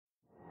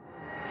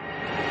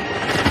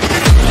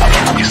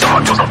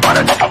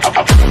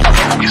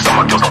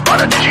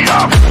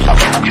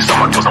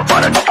Mateus não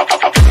para de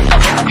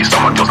que São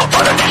Mateus não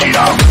para de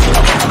girar.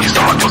 Que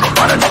São Mateus não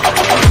para de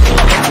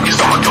que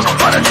São Mateus não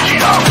para de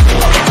girar.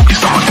 Que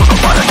São Mateus não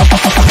para de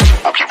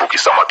que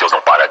São Mateus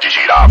não para de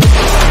girar.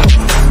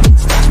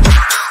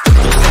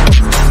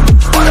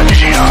 Para de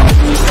girar.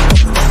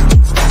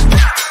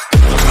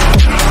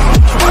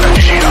 Para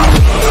de girar.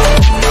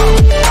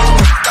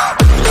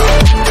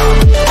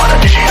 Para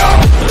de girar.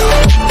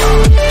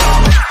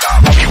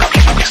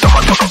 Que São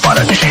Mateus não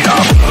para de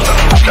girar.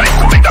 Que a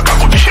encomenda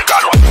acabou de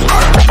chegar.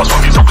 Opa, sua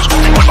visão que os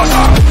clubes vai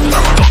passar.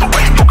 Travando do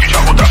banho que já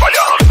vou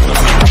trabalhando.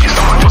 Que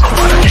São Mateus não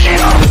para de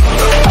girar.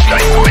 Que a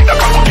encomenda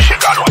acabou de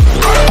chegar.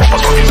 Opa,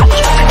 sua visão que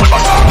os clubes vai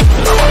passar.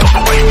 Travando do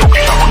banho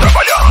que já vou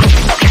trabalhando.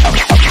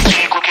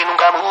 Fico que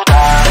nunca muda.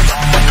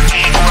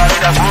 Fico a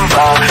vida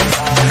curva.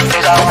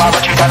 Fez uma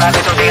batida na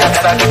mesa, eu dei a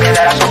tela que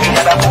pedera a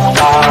sopinha da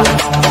puta.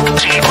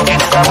 Fico que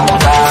nunca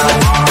muda.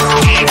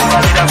 Fico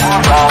a vida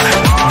curva.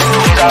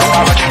 Fez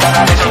uma batida na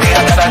mesa, eu dei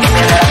a tela que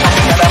pedera a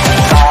sopinha da puta.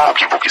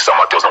 Que São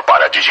Mateus não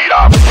para de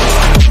girar.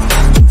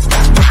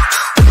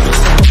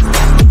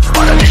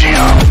 Para de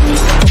girar.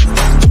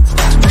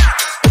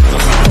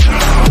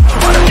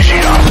 Para de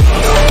girar.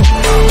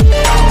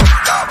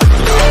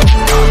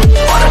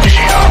 Para de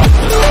girar.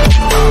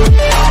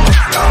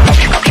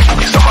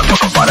 Que São Mateus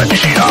não para de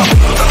girar.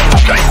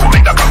 Que a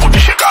encomenda acabou de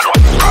chegar.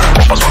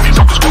 Opa, sua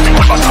visão que os clubes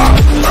vai passar.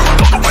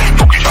 Travando do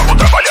banho que já vou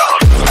trabalhando.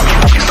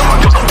 Que São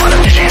Mateus não para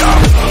de girar.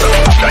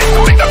 Que a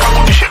encomenda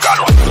acabou de chegar.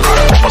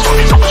 Opa, sua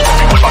visão que os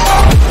clubes vai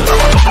passar.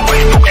 Travando do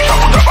banho que já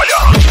vou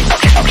trabalhando.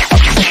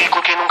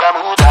 Fico que nunca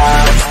muda.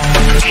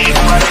 Fico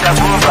a vida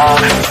curva.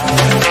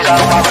 Fez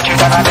uma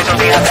batida na mesa, eu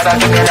dei a tela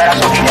que pedera a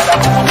sopinha da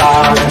puta.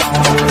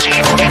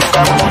 Fico que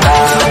nunca muda.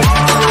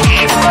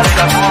 Fico a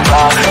vida curva.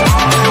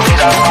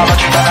 Fez uma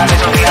batida na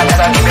mesa, eu dei a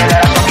tela que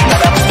pedera a sopinha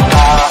da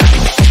puta.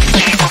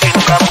 Fico que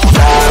nunca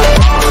muda.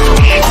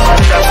 Fico a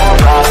vida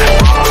curva.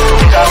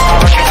 Fez uma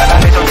batida na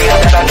mesa, eu dei a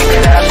tela que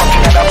pedera a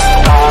sopinha da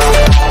puta.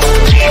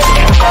 Fico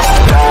que nunca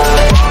muda.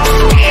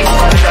 Fico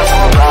a vida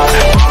curva.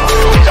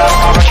 Fez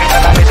uma batida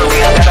na mesa, eu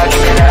dei a tela que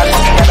pedera a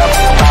sopinha da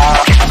puta.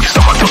 Que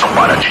São Mateus não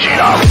para de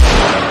girar.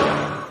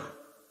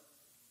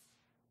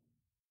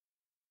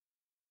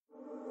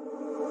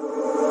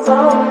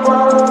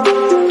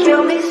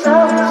 Kill me so,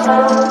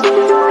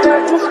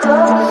 curtains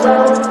close,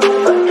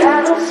 but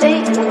I don't see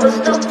what's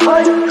the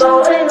point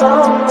going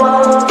on.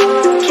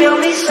 Kill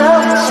me so,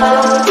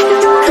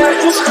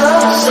 curtains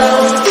close,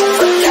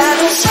 but I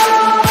don't see.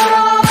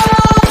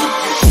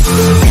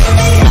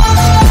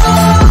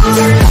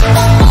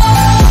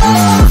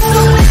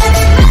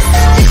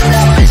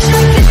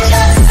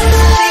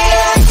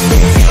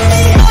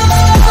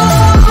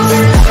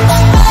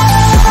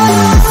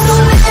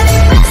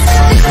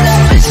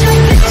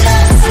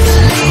 Just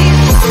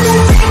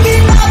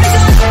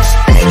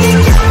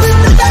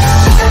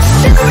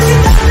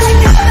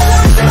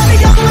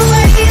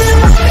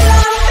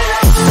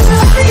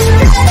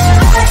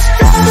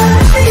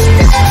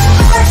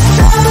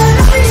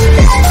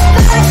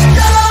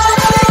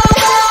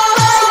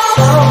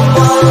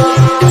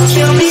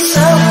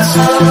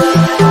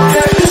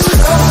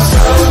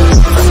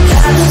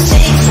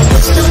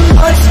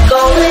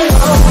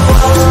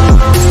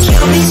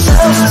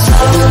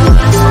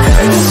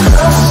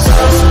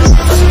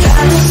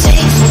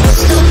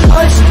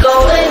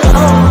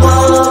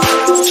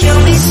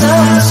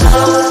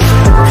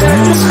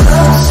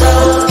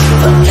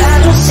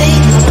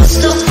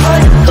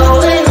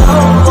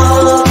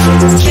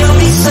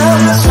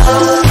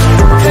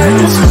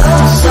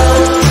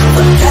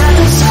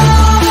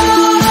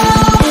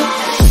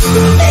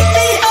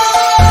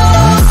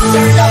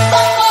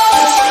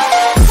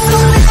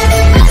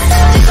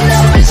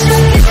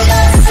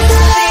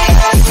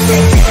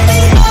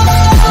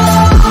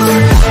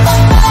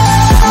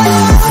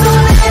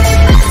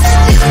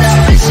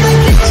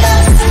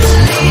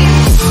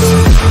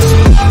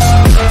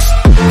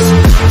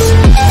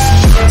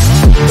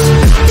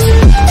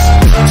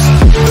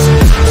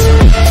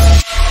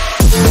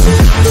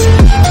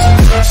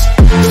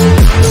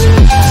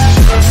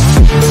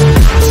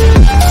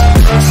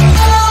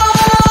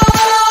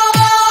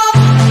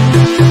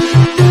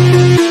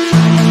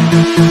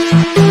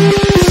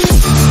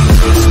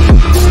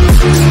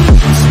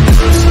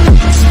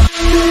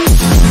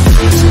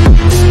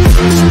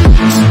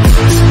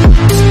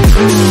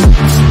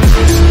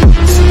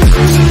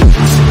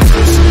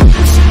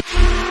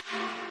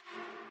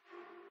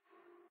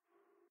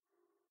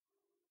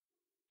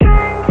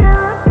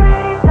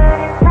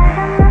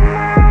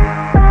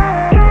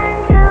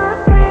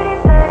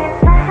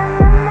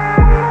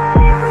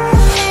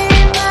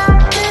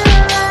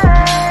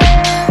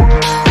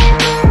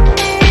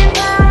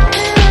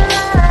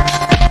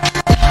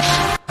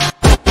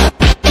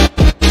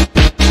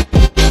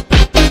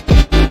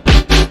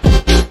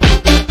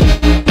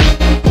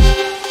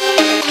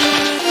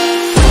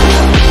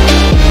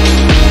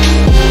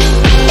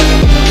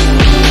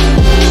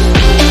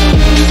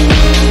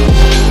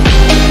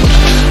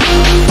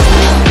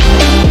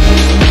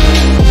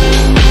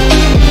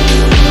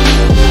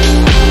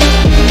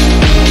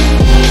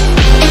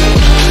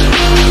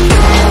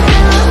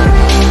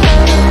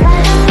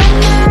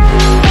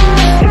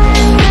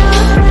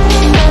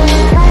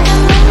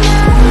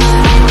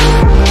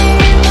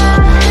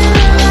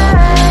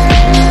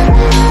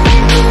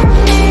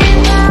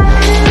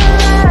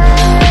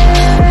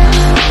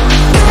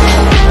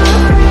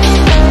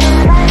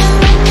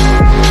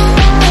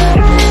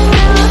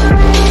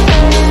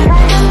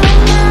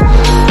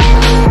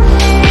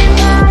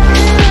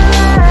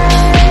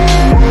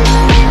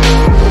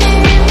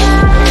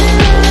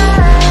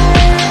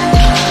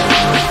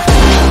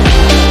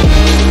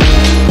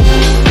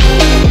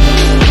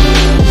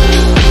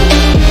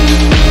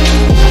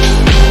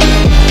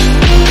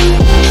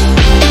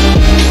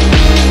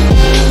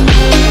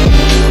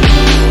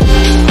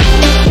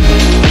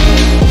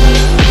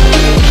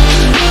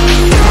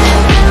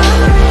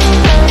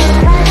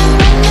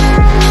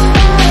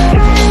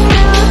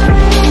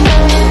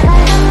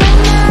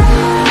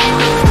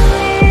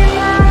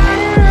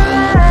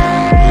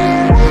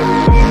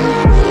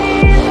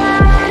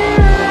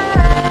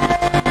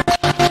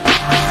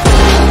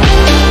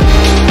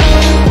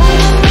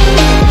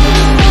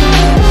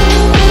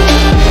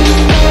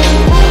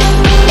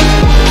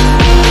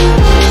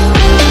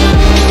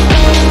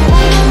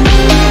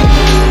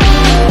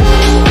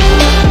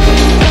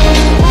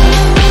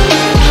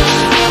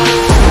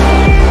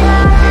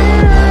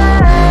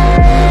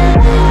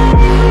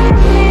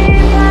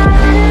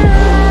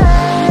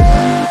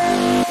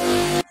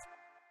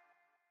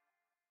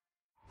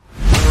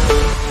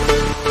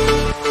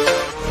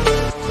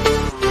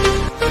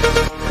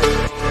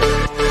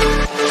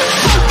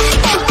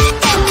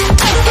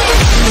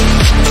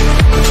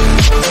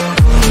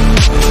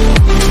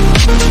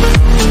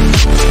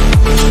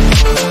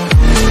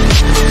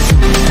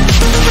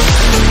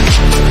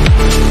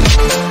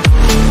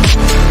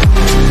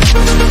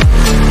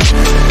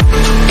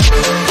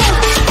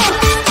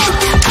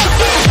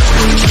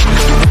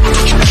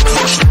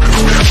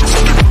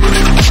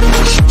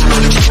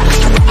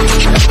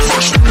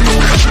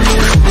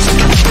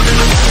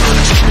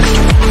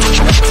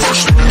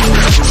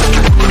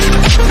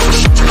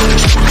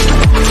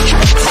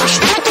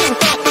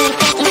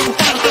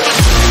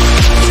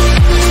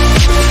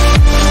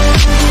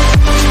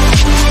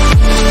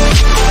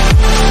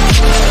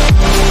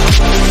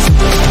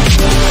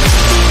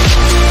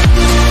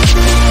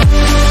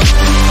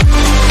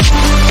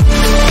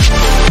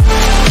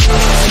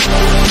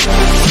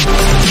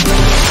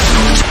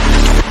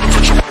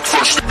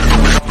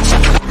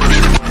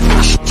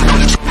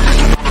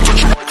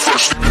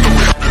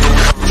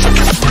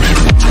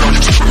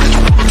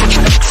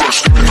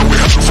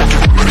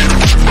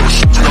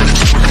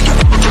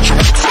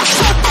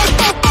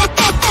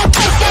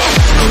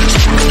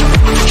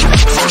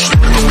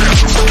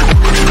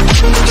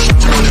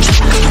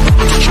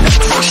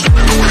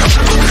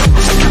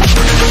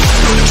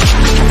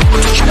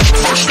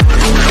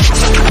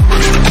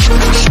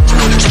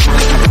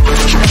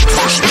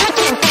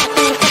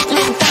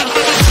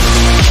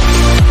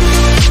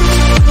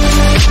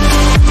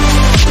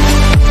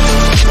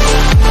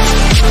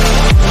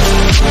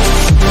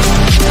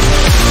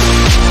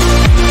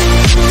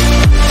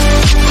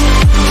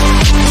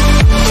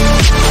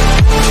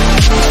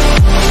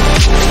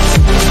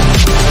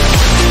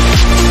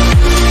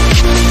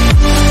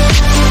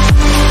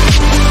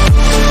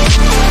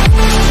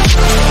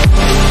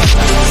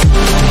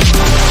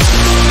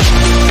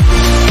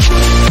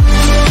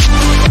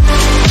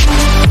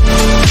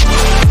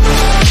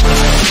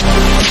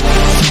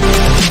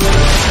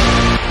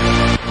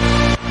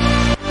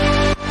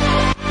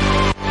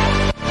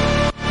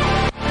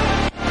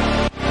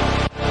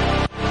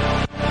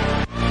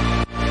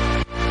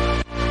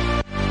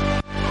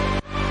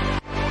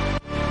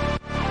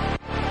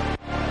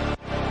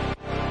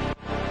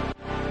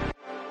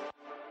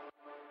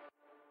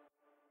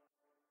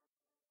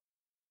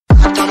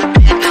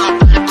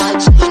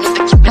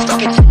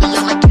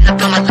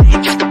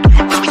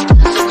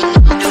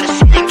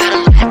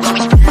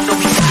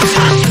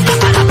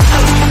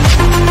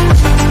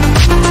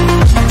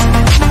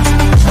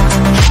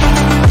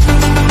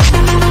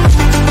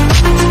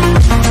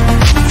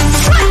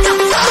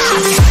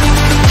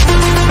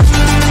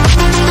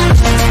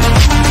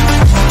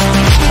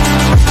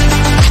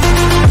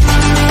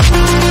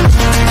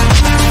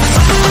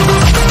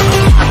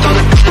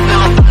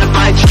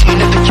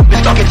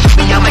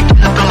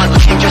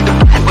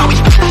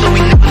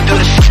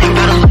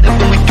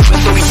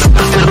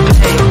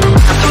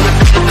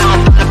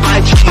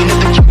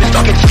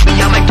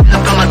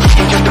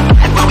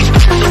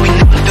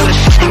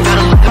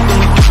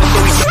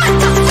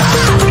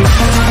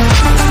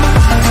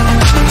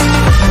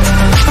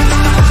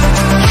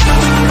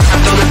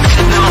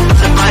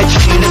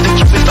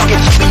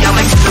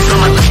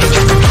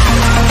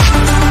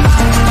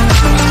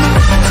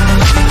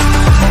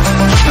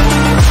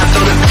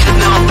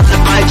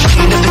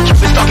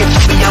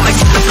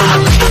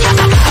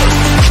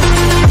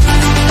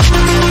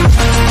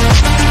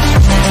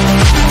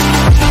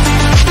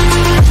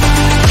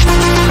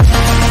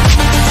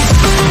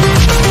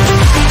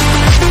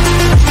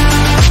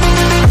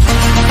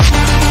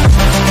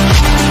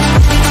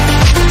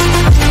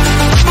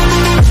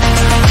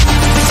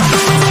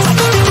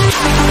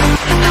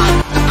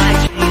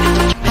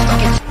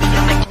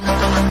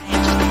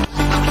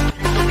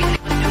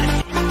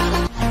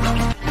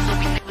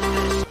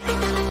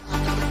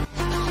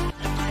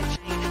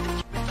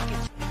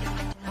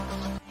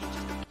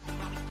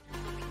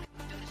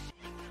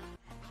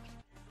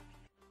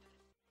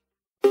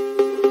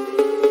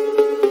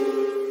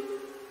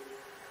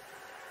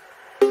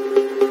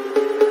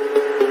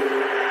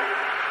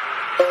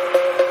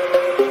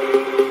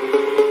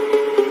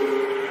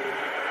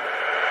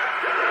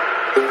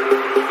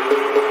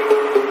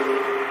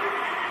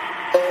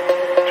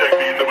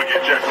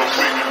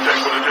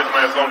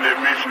on that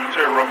bitch,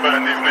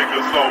 terrifying these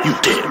niggas so. You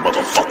dead,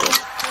 motherfucker.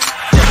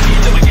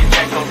 Then we get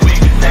jacked up quick,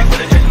 jack with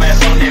a jet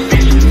mask on that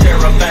bitch,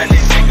 terrifying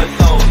these niggas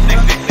so.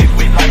 666,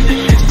 we like this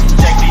shit.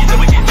 Jack me,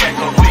 then we get jacked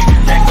up quick,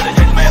 jack with a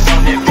jet mask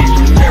on that bitch,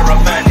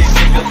 terrifying these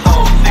niggas so.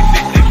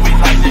 666, we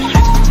like this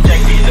shit.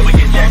 Jack me, then we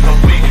get jacked up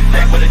quick,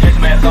 jack with a jet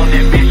mask on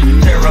that bitch,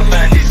 terrifying these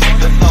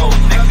niggas so.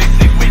 666,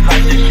 we like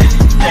this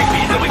shit. Jack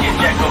me, then we get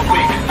jacked up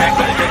quick, jack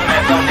with a jet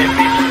mask on that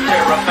bitch,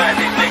 terrifying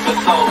these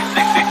niggas so.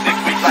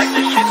 666, we like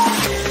this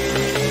shit.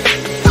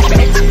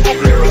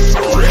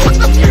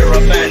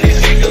 Terrifying these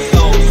niggas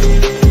so.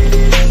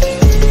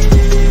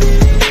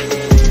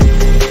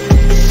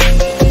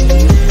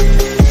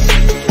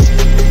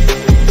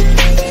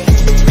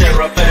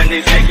 Terrifying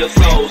these niggas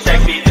so. Jack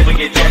me, then we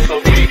get jacked so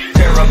quick.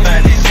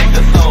 Terrifying these niggas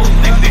so. 666, we like this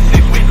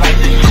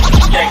shit.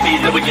 Jack me,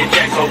 then we get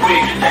jacked so quick.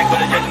 Jack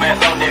with a jet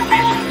mask on that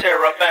bitch.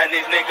 Terrifying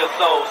these niggas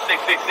so.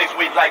 666,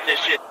 we like this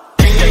shit.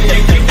 Jack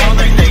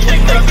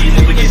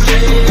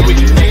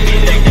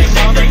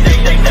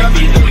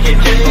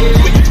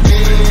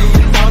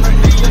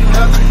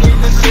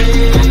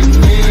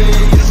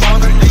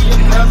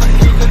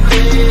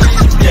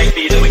me, then we get jacked so quick. Jack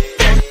me, then we get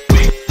jacked so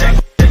quick.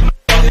 Jack me, then we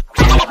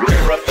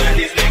terrifying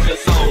these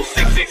niggas so.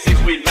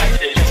 666, we like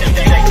this shit.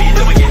 Jack me,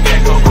 then we get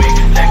jacked so quick.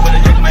 Jack with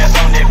a jet mask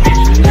on that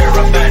bitch.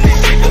 Terrifying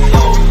these niggas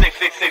so.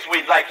 666, we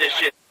like this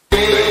shit.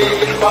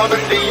 It's gonna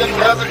be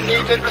another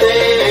nigga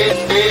dead.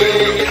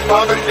 It's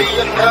gonna be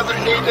another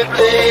nigga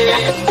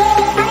dead.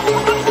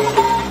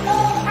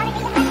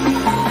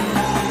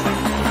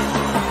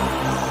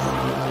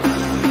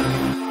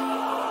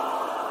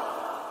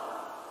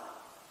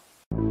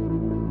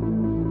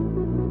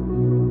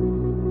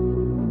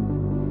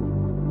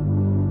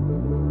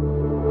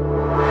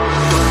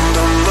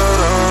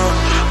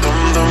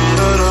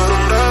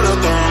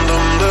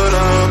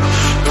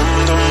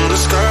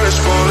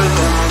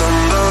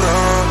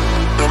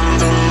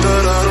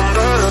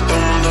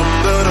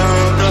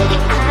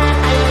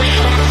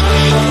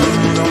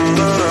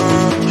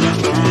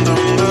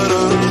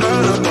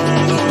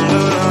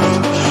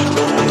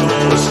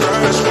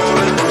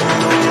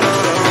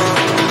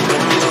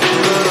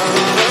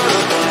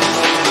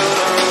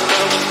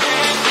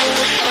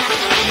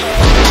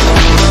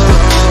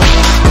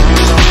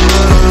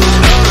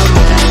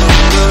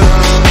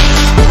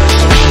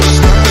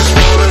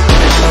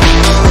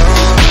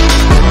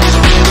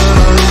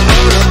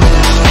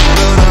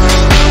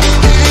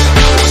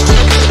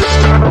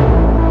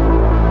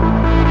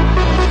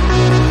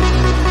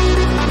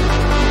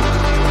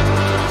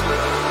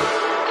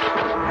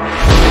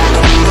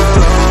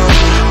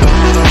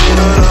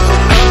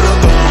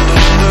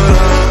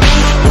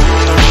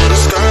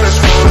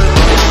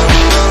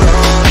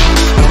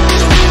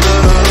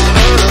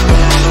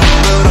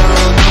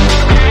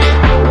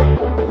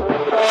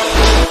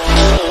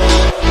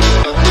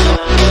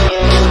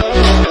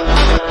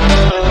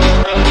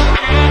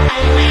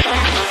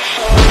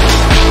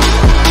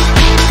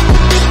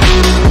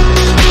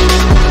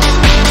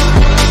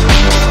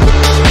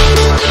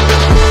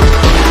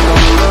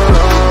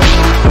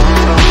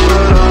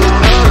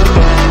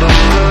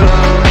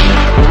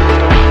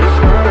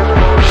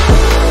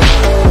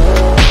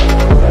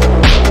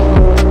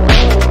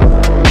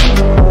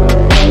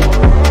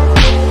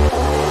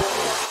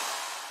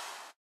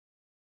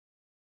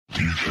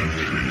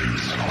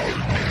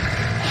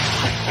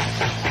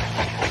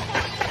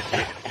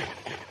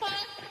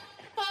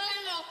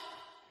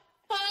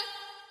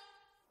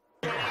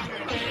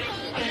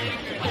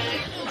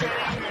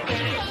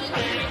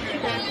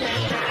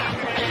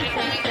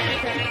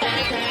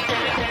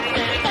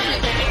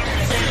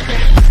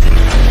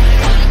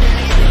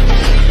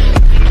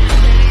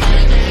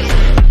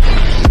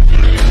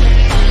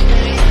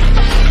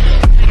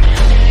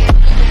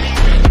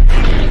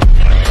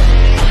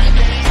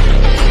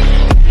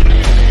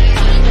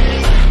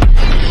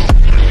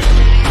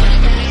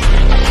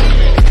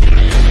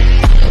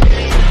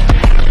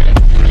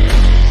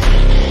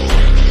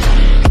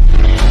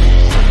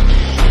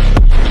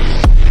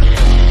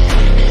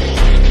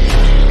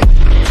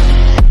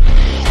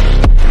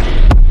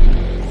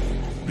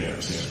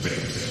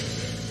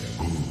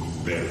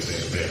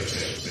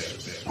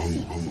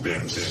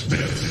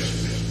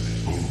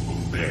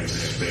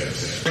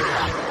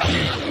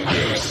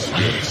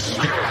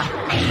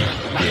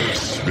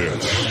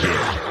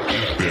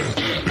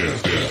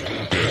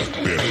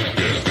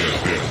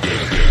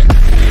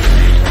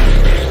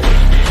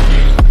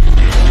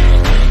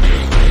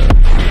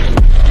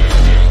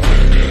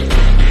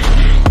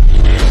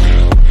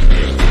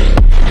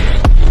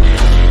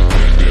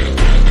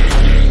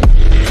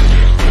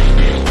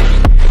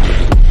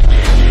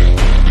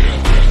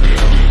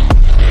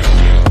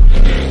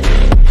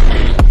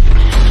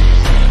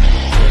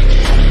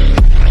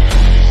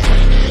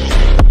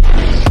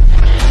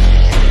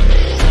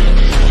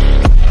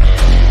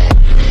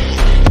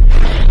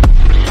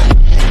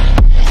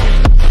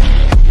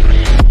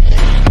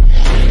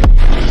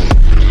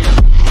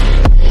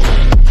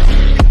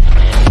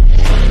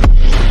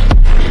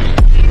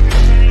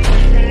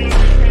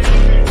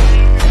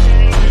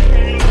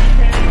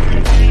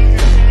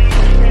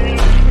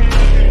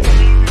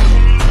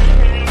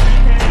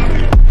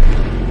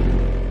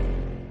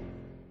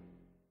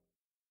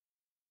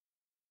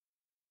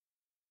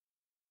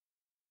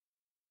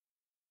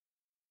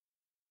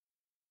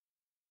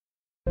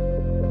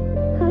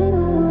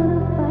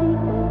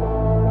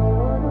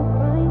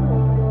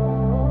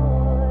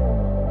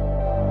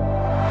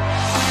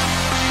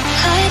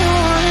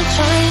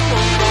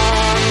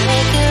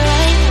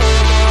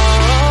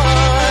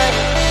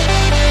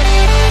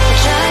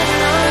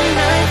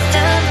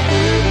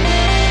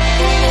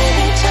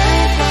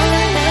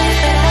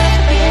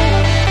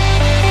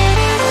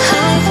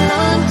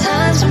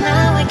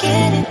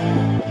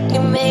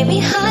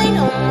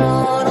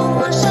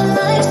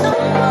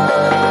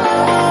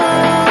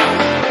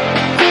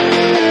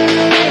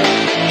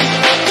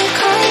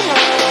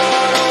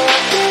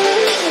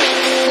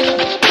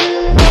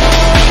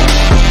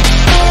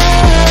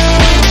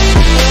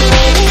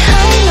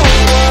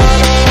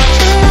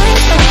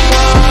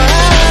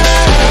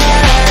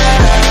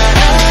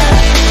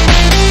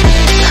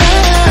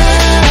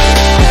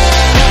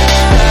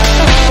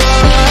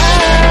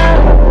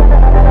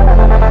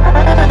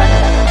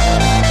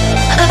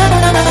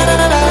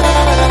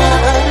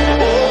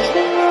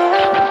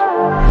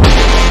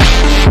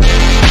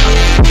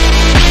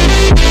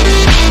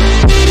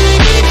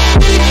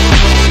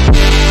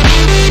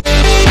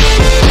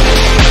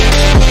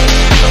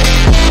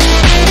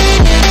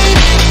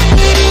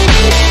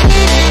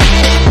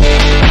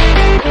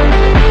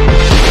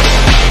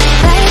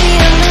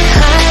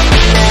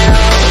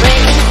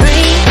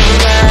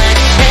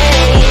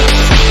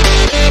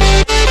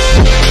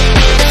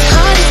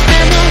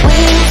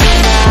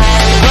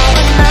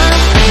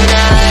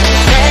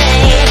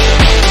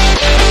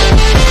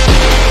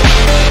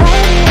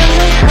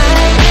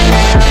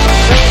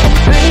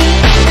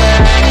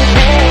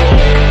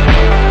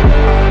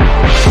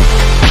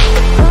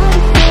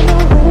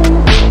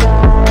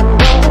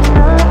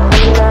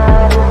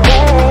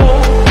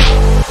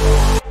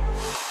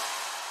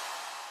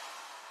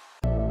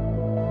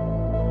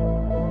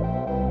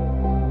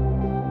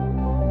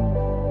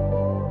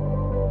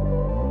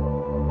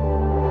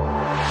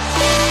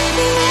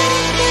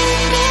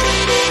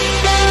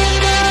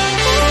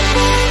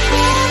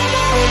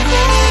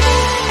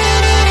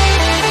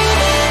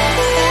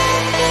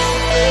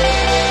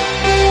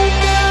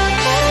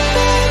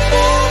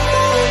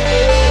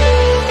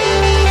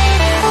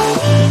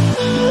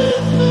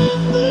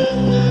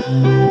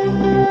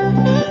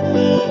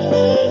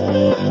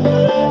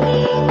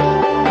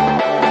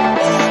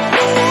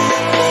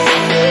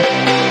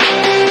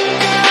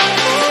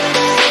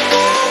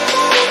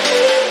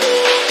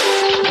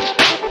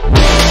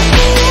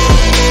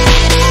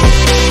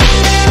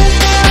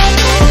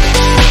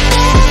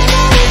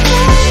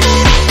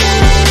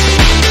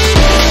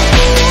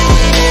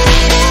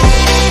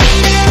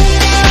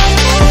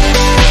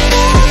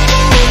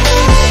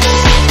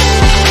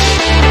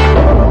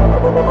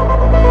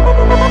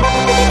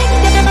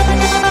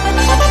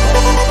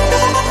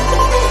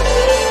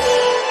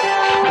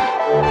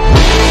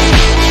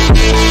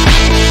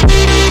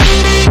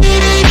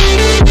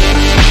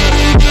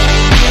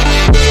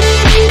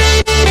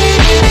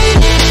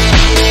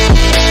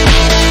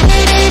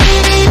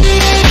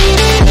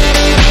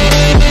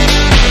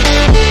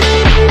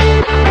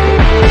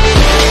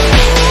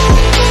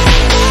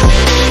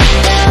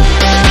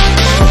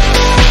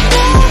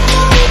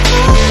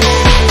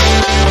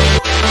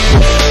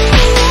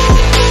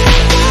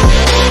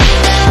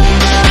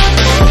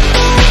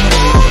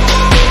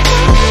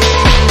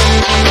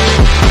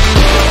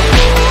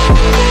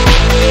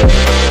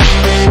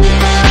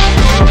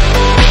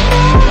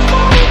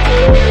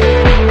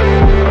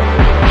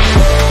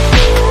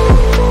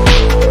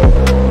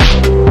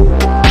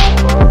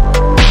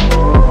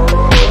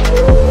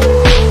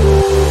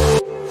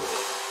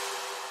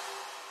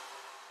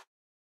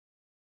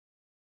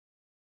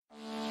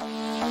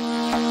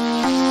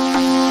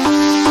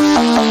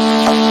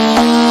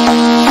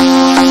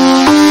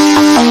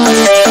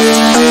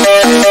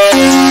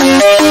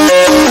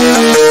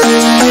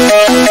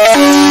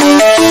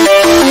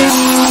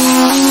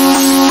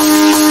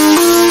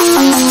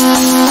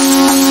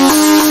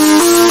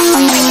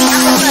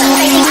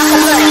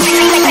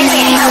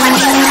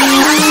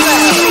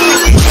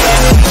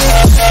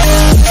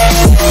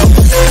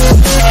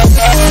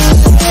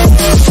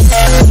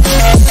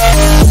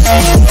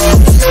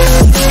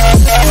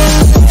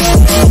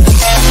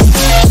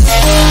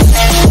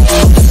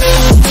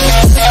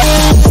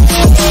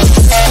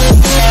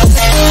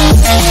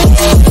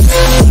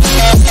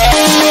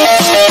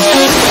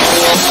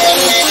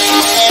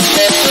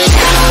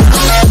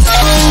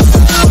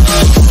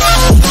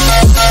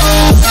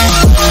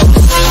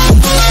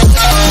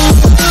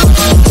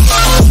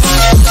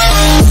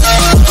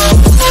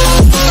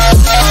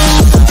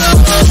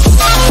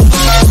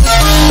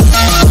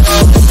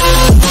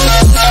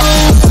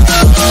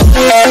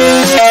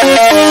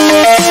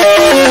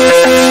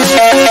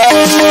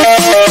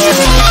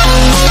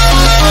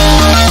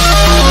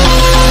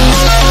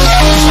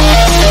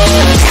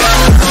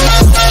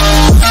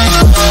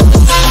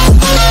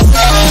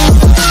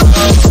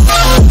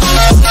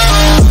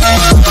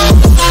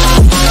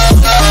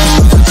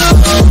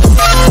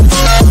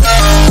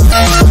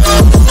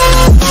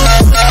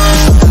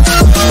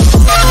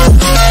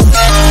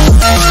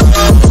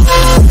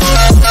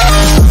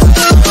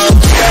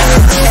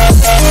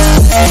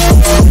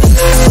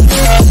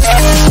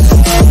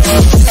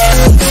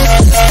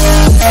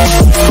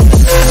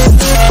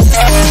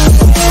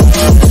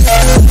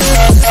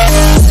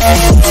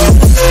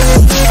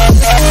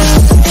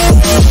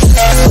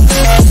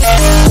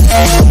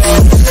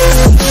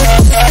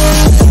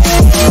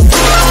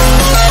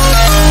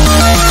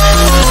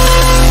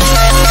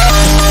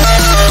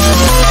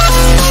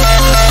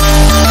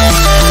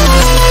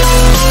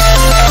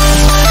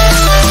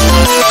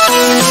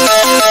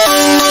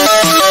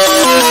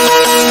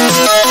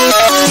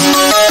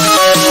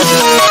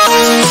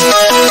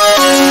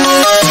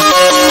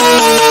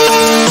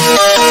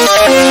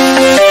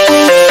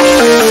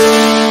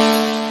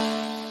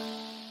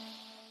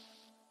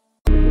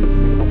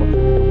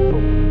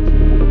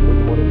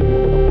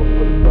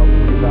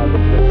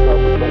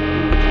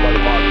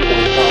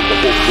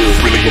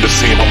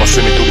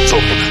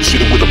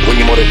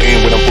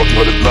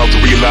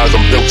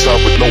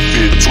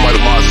 To my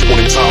demise,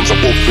 20 times I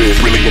woke bed.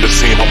 Really in the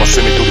scene, how my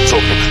semi through the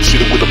token.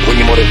 Shit it with a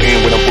blame on the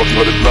end when I'm working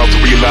on the love to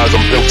realize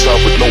I'm built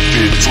up with no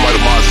fear. To my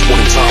demise,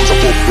 20 times I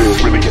woke bed.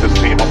 Really in the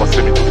scene, how my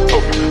semi through the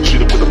token.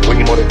 Shit it with a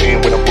blame on the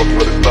end when I'm working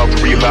on the love to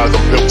realize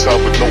I'm built up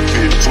with no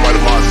fear. To my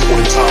demise,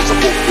 20 times I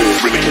woke bed.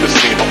 Really in the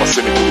scene, how my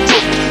semi through the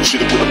token.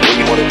 Shit it with a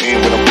blame on the end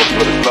when I'm working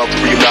on the love to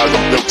realize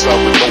I'm built up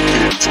with no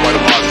fear. To my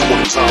demise,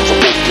 20 times I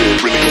woke bed.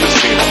 Really in the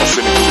scene, how my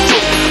semi through the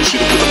token.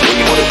 Shit it with a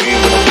blame on the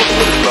end when I'm working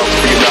on the love to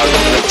realize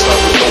I'm built up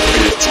with no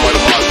fear. To my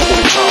demise,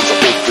 20 times I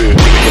woke bed.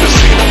 Really in the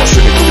scene, how my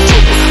semi through the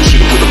token.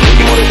 Shit it with a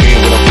blame on the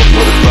end when I'm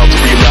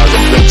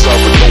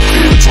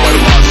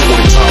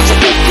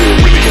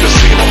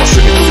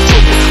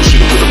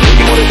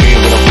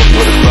working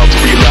on the love to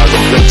realize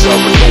I'm built up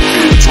with no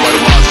fear. To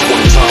my demise,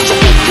 20 times I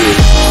woke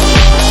bed.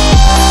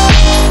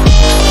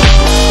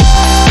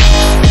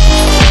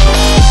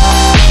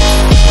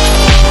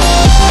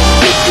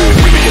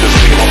 Really in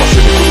the scene, how my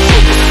semi through the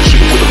token.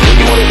 Shit it with a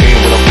blame on the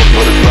end when I'm working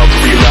on the love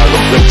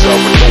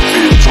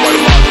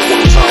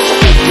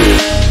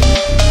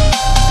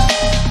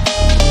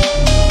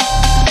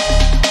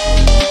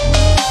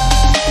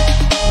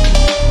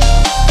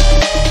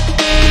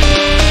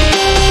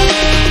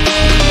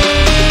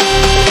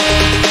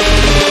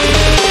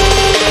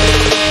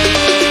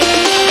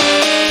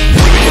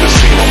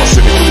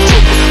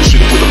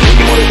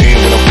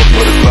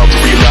to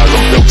realize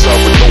I'm built up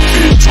with no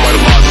fear. To my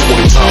demise,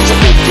 20 times I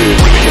woke bed.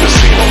 Really in the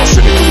scene, how my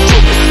semi through the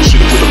token. Shit it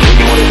with a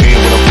blame on the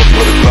end when I'm working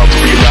on the love to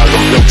realize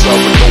I'm built up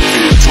with no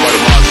fear. To my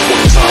demise,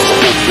 20 times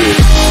I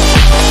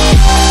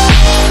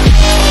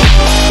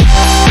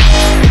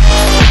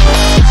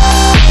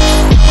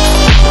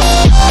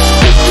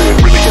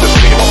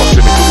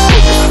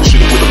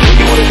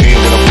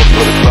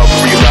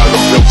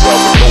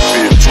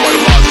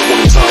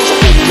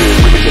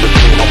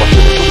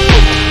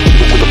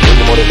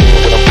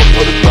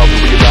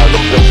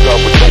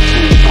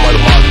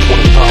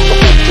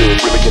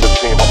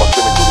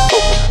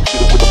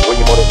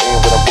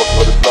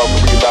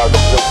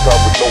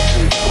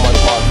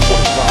woke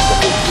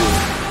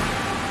bed.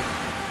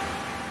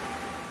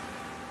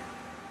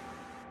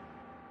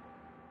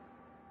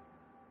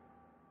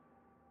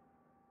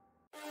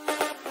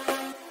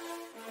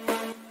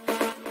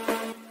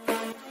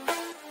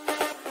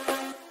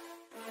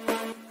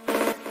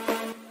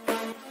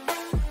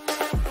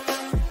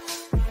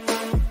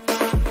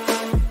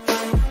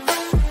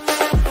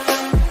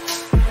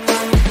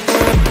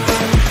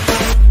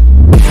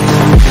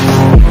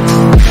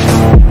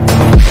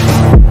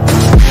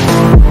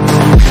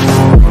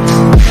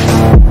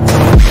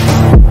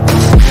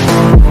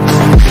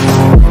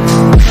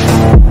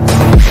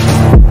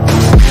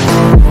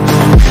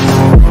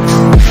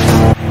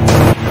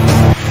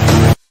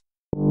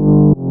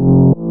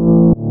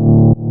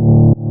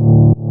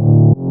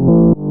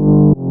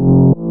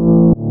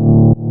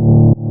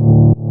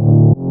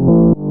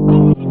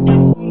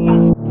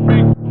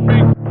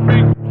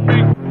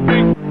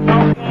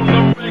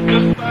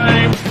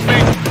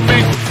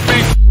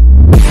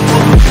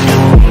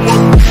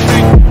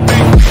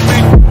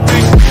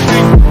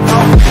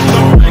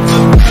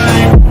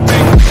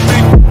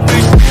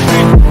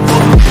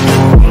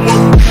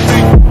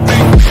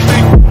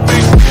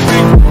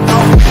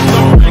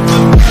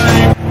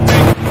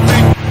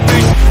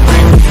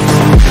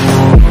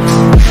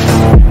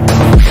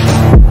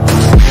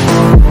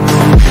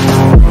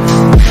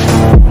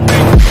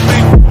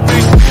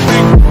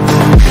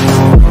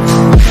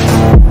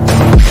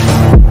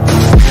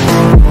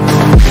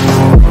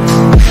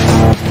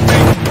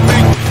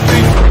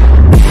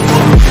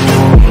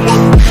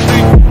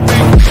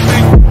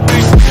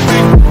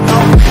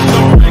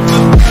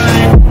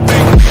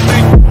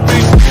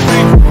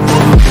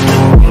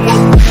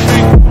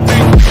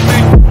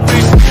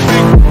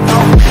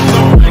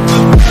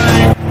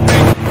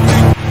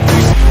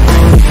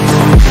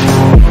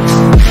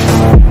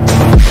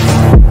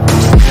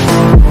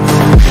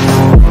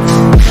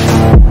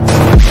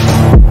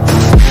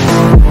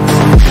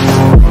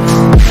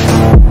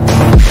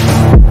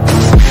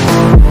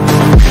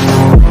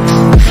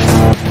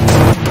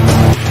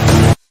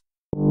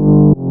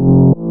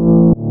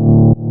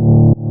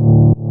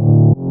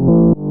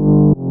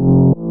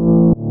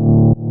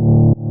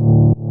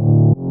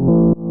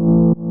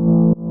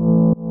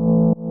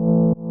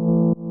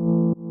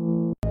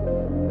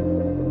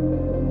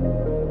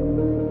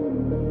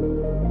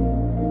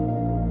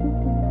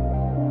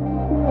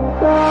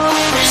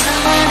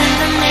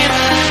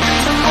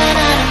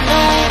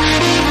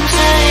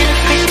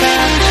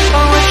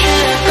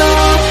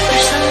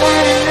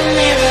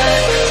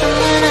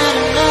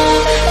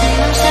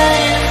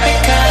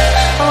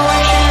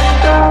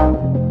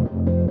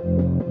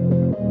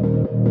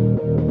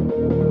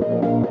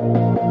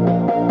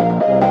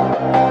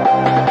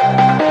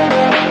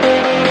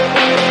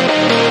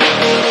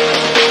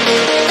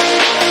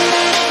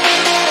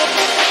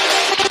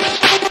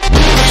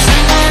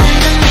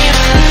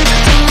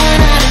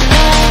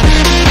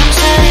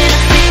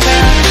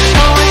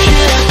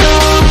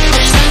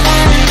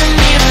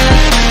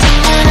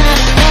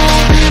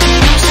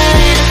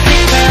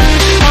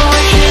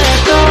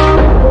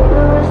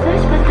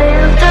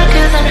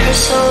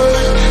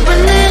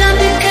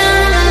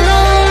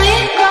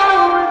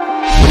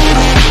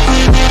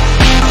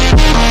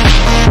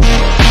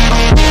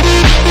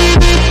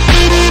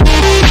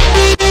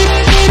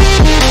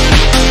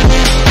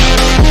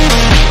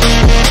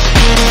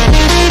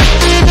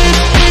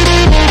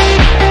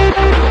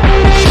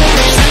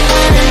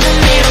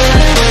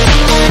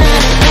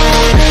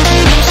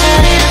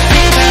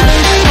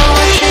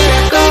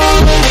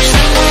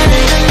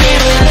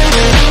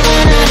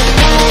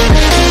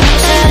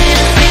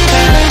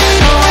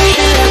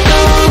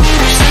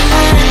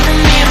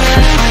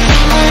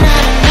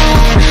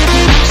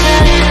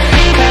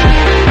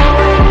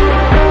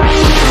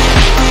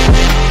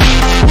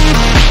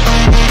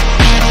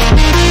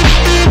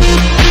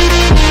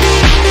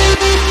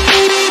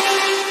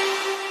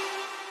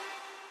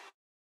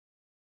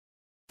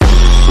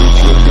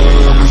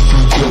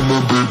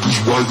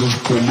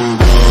 pull it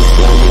off.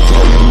 I look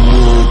how you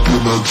look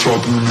in that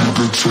top, you need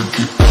to take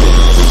it off.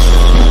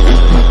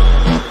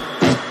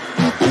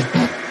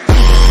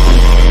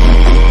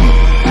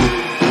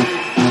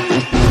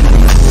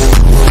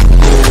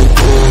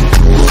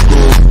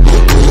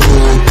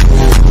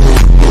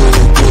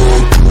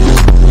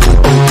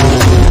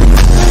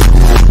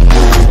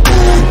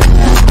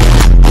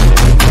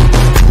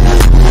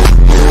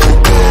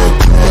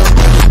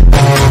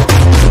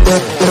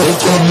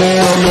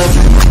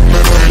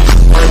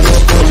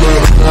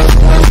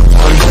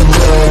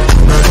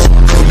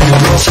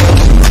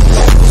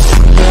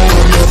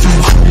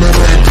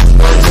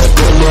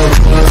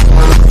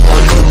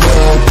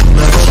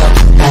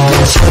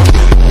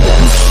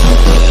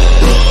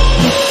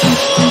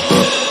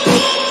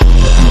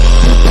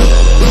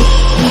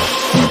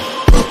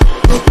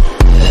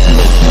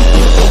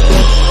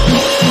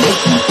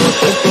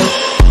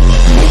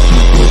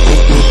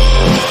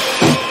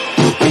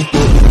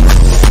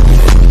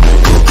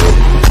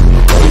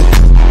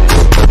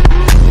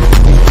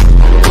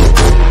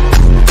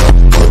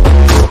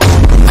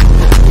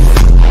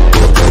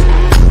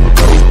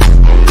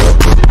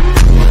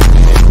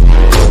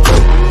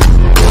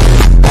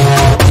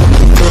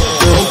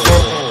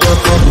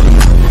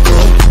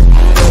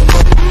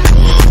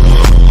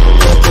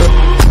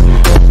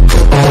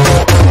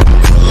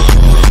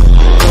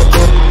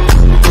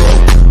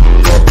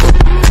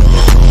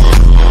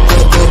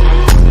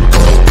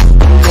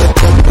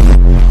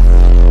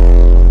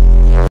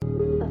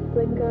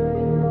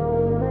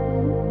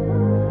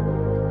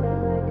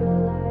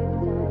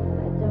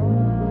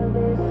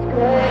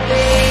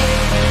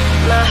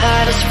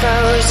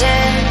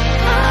 frozen.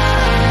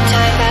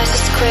 Time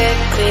passes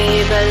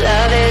quickly, but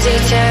love is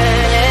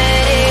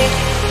eternity.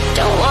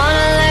 Don't want